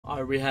All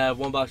right, we have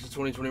one box of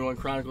 2021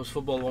 Chronicles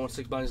football.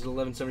 116 minus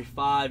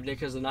 1175. Nick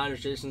has the Niners,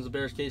 Jason has the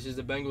Bears, Casey has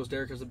the Bengals,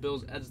 Derek has the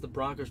Bills, Ed has the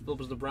Broncos, Philip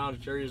has the Browns,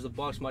 Jerry has the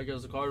Bucks, Mike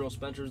has the Cardinals,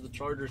 Spencer has the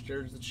Chargers,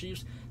 Jared has the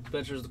Chiefs,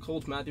 Spencer has the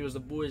Colts, Matthew has the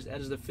Boys, Ed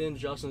has the Finns,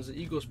 Justin has the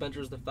Eagles, Spencer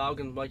has the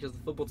Falcons, Mike has the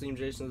football team,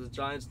 Jason has the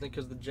Giants, Nick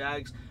has the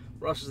Jags,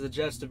 Russ has the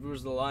Jets, DeVue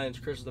has the Lions,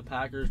 Chris has the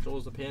Packers, Joel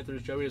has the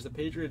Panthers, Joey has the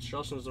Patriots,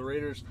 Justin has the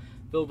Raiders,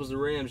 Philip has the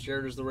Rams,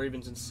 Jared has the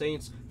Ravens and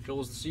Saints, Joel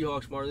has the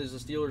Seahawks, Marley has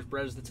the Steelers,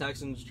 Brett has the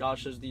Texans,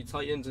 Josh has the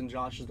Titans, and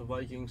Josh has the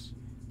Vikings.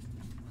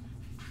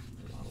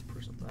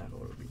 That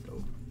would be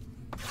dope.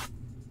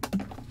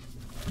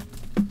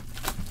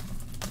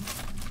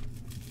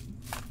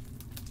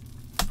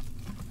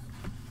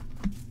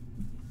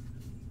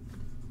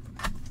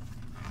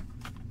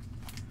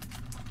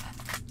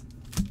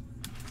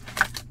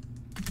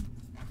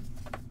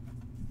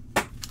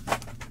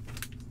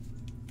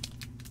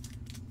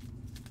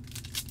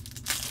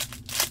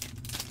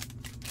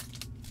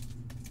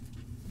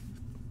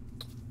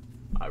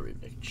 I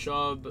read Nick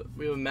Chubb.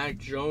 We have a Mac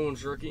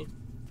Jones rookie.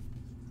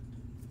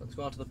 Let's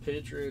go on to the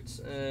Patriots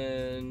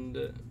and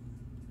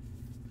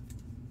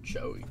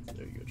Joey.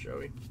 There you go,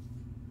 Joey.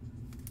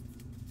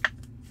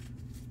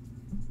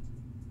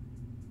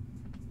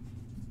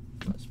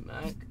 That's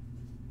Mac.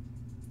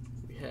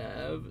 We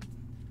have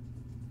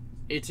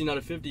 18 out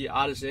of 50,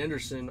 Otis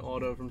Anderson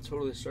auto from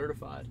Totally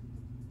Certified.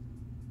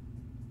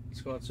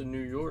 Let's go on to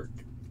New York.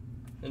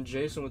 And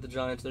Jason with the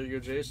Giants. There you go,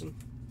 Jason.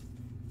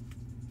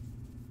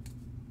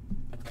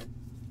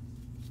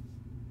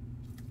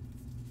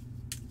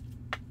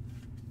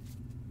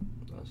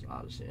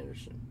 Otis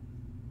Anderson.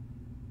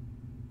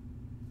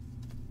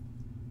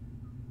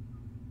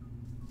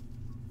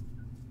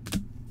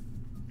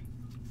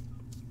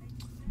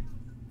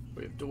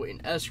 We have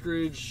Dwayne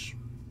Eskridge.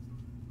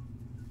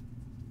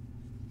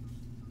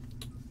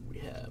 We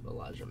have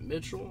Elijah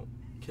Mitchell,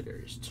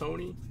 Kadarius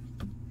Toney,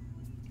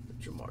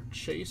 Jamar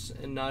Chase,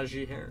 and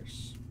Najee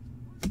Harris.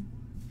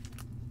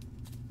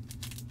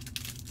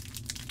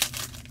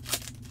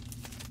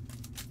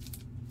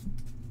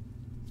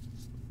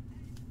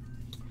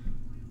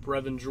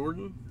 Brevin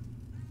Jordan,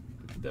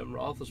 Ben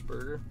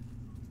Roethlisberger.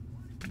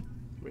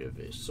 We have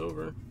a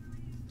silver,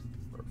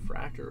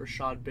 refractor,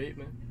 Rashad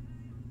Bateman.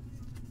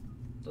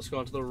 Let's go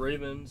on to the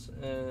Ravens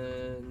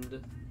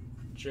and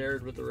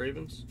Jared with the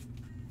Ravens.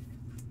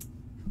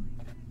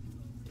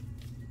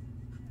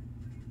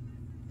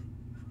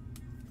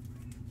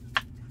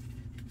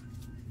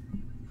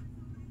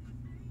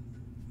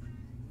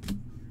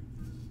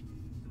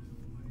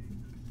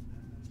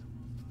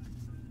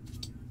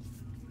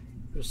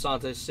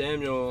 Asante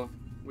Samuel.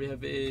 We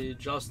have a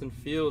Justin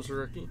Fields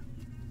rookie.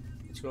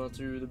 Let's go on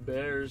to the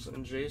Bears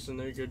and Jason.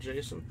 There you go,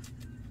 Jason.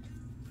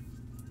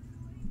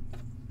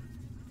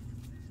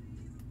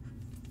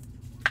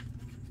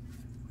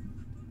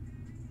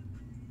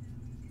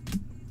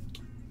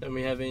 Then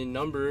we have a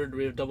numbered.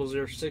 We have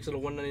 006 out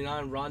of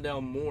 199.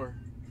 Rondale Moore.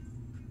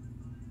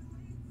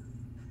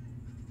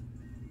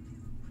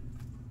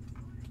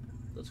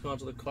 Let's go on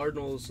to the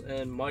Cardinals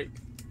and Mike.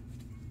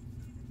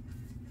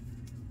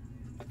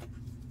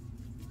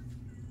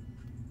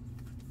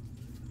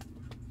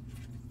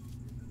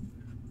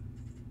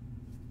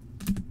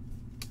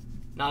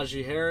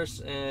 Najee Harris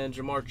and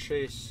Jamar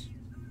Chase.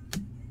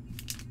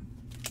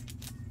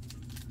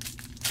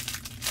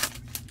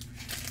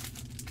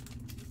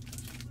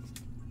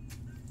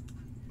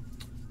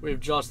 We have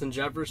Justin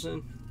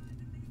Jefferson.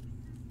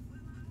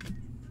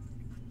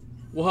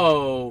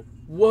 Whoa.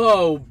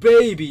 Whoa,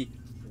 baby.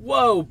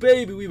 Whoa,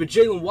 baby. We have a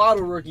Jalen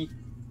Waddle rookie.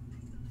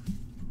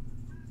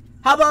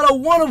 How about a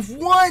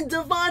 1/1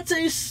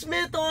 Devontae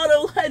Smith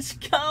auto? Let's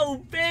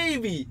go,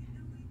 baby.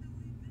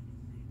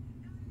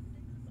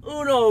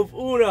 Uno of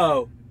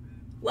uno.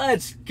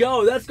 Let's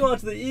go. That's going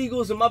to the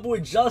Eagles and my boy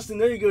Justin.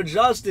 There you go,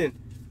 Justin.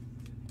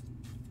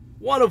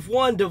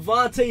 1/1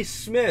 Devontae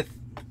Smith.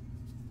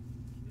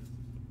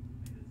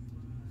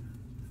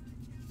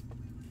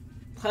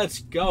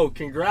 Let's go.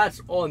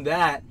 Congrats on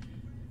that.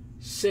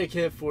 Sick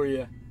hit for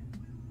you.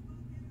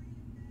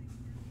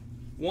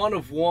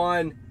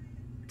 1/1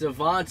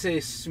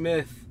 Devontae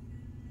Smith.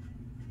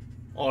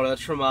 Oh,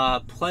 that's from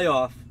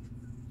playoff.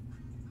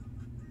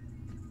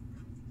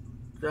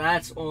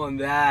 Congrats on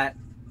that,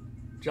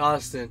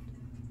 Justin.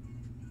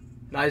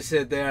 Nice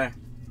hit there.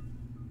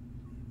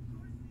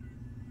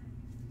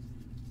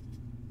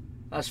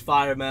 That's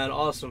fire, man.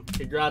 Awesome.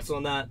 Congrats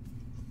on that.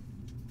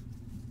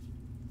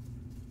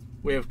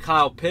 We have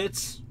Kyle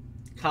Pitts,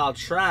 Kyle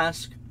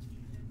Trask.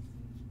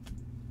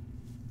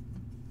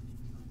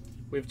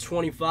 We have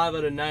 25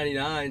 out of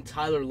 99,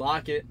 Tyler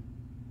Lockett.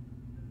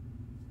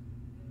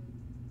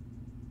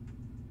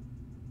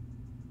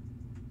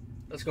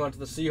 Let's go on to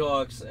the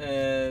Seahawks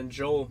and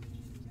Joel.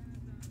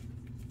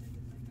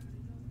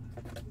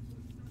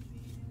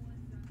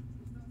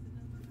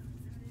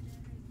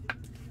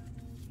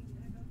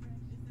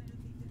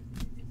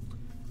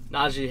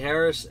 Najee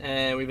Harris,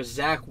 and we have a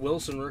Zach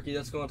Wilson rookie.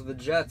 That's going to the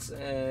Jets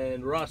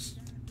and Russ.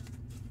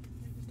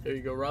 There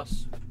you go,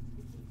 Russ.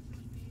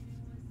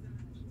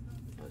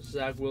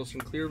 Zach Wilson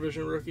Clear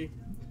Vision rookie.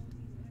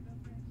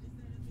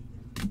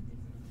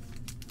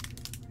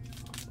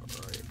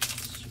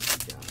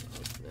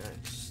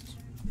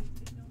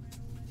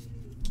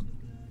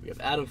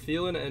 Adam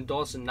Thielen and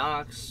Dawson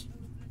Knox.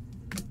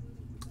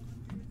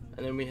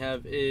 And then we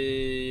have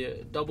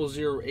a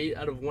 008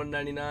 out of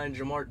 199,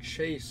 Jamar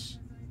Chase.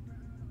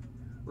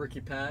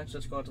 Rookie patch.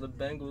 That's going to the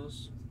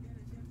Bengals.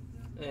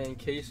 And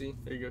Casey.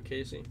 There you go,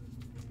 Casey.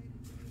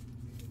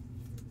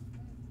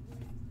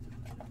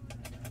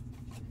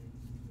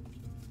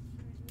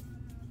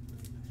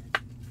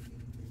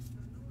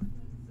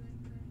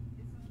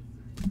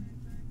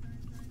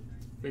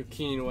 We have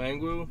Keenan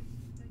Wangwu,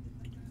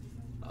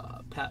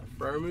 Pat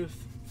Freiermuth,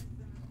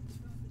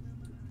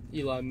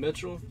 Eli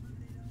Mitchell.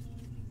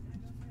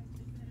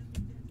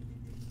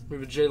 We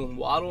have Jalen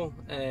Waddle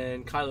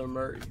and Kyler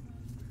Murray.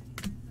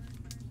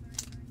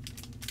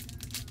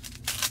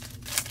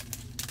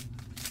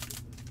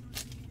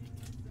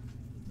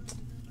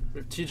 We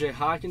have TJ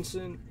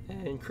Hawkinson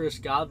and Chris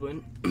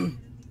Godwin.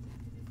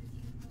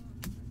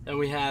 And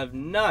we have,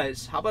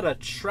 nice, how about a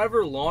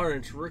Trevor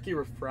Lawrence rookie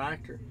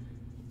refractor?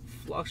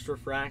 Flux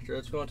refractor.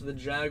 Let's go on to the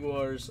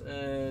Jaguars.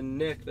 And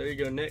Nick, there you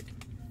go, Nick.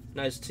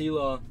 Nice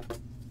T-Law.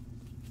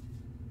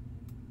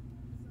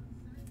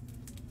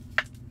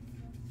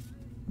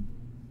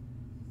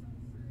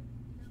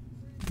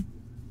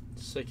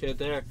 Sick hit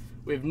there.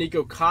 We have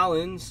Nico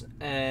Collins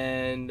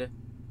and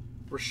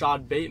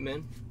Rashad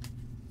Bateman.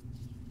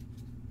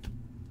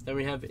 Then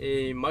we have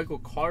a Michael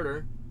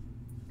Carter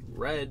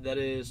red. That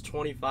is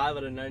 25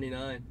 out of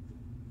 99.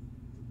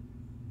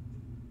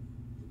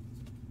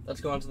 Let's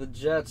go on to the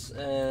Jets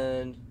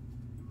and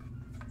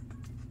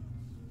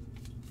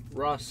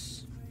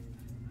Russ.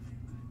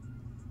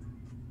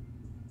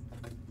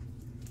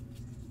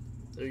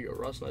 There you go,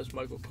 Russ. Nice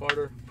Michael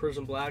Carter.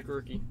 Prism Black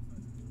rookie.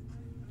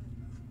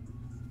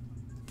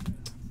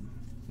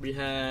 We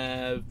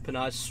have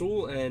Penei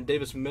Sewell and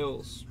Davis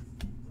Mills.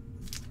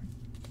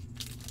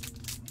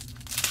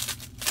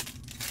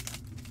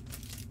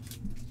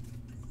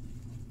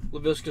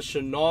 Laviska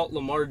Shenault,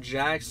 Lamar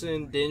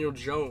Jackson, Daniel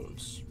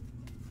Jones.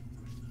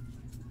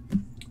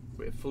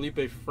 We have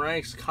Felipe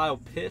Franks, Kyle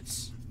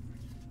Pitts.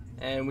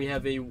 And we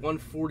have a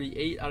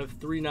 148 out of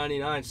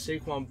 399,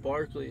 Saquon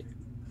Barkley.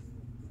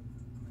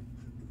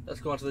 Let's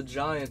go on to the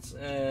Giants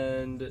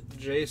and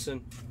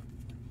Jason.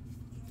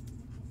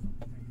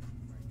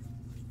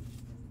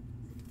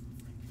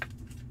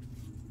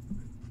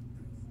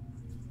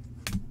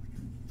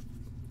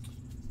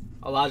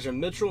 Elijah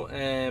Mitchell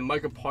and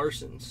Micah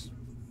Parsons.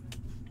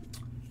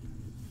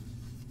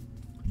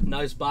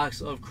 Nice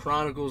box of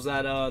Chronicles.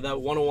 That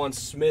 101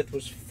 Smith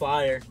was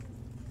fire.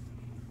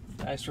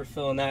 Thanks for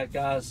filling that,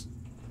 guys.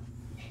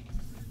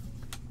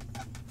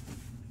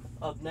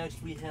 Up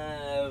next we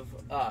have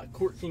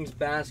Court Kings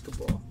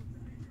basketball.